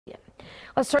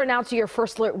Let's turn now to your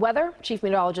first alert weather. Chief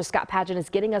Meteorologist Scott Padgett is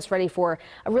getting us ready for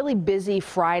a really busy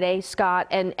Friday, Scott,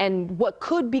 and what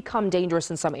could become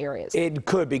dangerous in some areas. It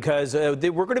could, because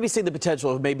we're going to be seeing the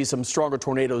potential of maybe some stronger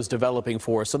tornadoes developing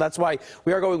for us. So that's why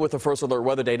we are going with the first alert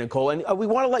weather day, Nicole. And we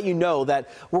want to let you know that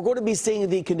we're going to be seeing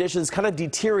the conditions kind of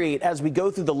deteriorate as we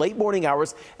go through the late morning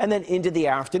hours and then into the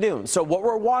afternoon. So what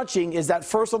we're watching is that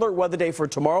first alert weather day for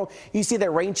tomorrow. You see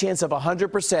that rain chance of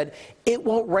 100%. It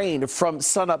won't rain from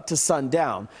sunup to sundown.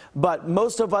 But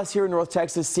most of us here in North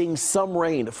Texas seeing some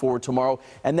rain for tomorrow,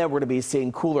 and then we're going to be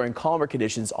seeing cooler and calmer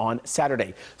conditions on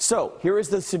Saturday. So here is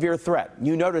the severe threat.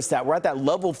 You notice that we're at that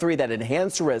level 3, that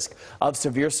enhanced risk of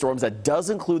severe storms. That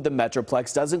does include the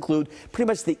Metroplex, does include pretty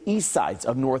much the east sides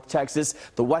of North Texas.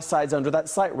 The west side's under that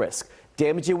slight risk.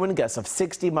 Damaging wind gusts of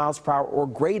 60 miles per hour or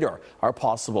greater are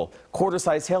possible.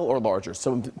 Quarter-size hail or larger.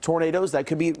 Some tornadoes that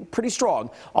could be pretty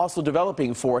strong also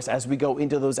developing for us as we go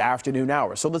into those afternoon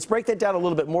hours. So let's break that down a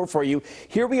little bit more for you.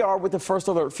 Here we are with the first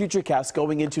alert futurecast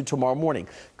going into tomorrow morning.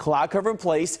 Cloud cover in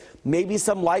place, maybe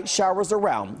some light showers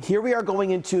around. Here we are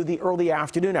going into the early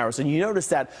afternoon hours, and you notice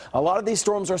that a lot of these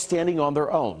storms are standing on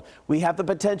their own. We have the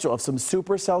potential of some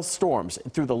supercell storms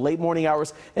through the late morning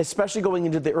hours, especially going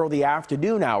into the early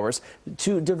afternoon hours,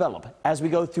 to develop as we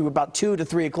go through about 2 to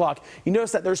 3 o'clock. You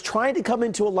notice that there's trying to come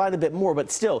into a line a bit more,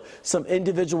 but still some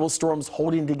individual storms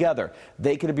holding together.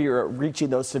 They could be reaching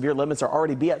those severe limits, or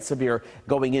already be at severe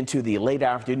going into the late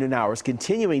afternoon hours,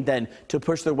 continuing then to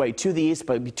push their way to the east.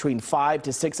 But between 5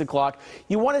 to 6 o'clock,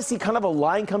 you want to see kind of a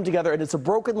line come together, and it's a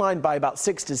broken line by about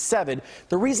 6 to 7.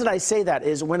 The reason I say that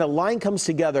is when a line comes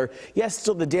together, yes,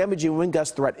 still the damaging wind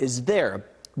gust threat is there,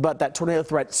 but that tornado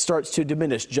threat starts to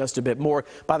diminish just a bit more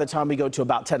by the time we go to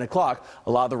about 10 o'clock,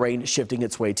 a lot of the rain shifting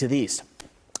its way to the east.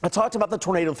 I talked about the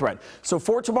tornado threat. So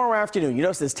for tomorrow afternoon, you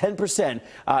notice this 10%,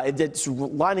 it's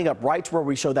lining up right to where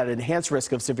we show that enhanced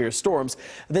risk of severe storms.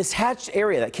 This hatched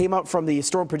area that came out from the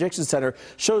Storm Prediction Center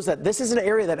shows that this is an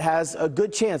area that has a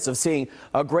good chance of seeing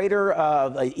a greater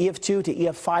EF2 to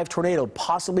EF5 tornado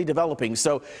possibly developing.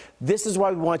 So this is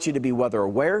why we want you to be weather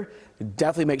aware.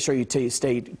 Definitely make sure you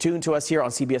stay tuned to us here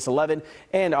on CBS 11,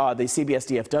 and the CBS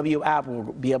DFW app will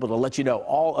be able to let you know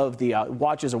all of the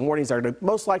watches and warnings that are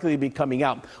most likely to be coming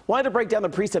out. Wanted to break down the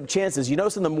precip chances. You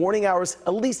notice in the morning hours,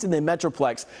 at least in the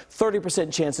Metroplex,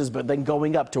 30% chances, but then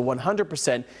going up to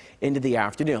 100% into the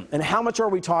afternoon. And how much are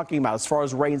we talking about as far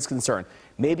as rain is concerned?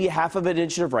 Maybe a half of an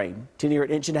inch of rain to near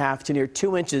an inch and a half to near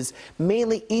 2 inches,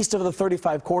 mainly east of the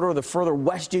 35 corridor. The further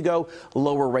west you go,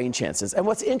 lower rain chances. And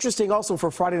what's interesting also for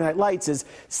Friday Night Lights is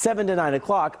 7 to 9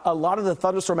 o'clock, a lot of the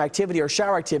thunderstorm activity or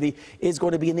shower activity is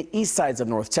going to be in the east sides of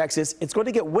North Texas. It's going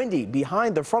to get windy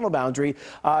behind the frontal boundary.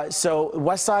 So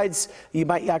west sides, you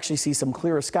might actually see some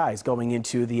clearer skies going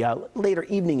into the later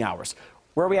evening hours.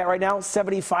 Where are we at right now?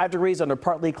 75 degrees under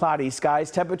partly cloudy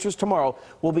skies. Temperatures tomorrow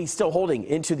will be still holding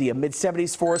into the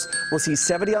mid-70s for us. We'll see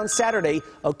 70 on Saturday,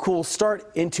 a cool start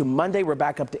into Monday. We're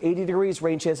back up to 80 degrees.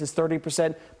 Rain chances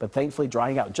 30%, but thankfully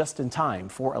drying out just in time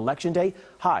for Election Day.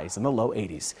 Highs in the low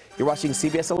 80s. You're watching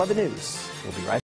CBS 11 News. We'll be right back.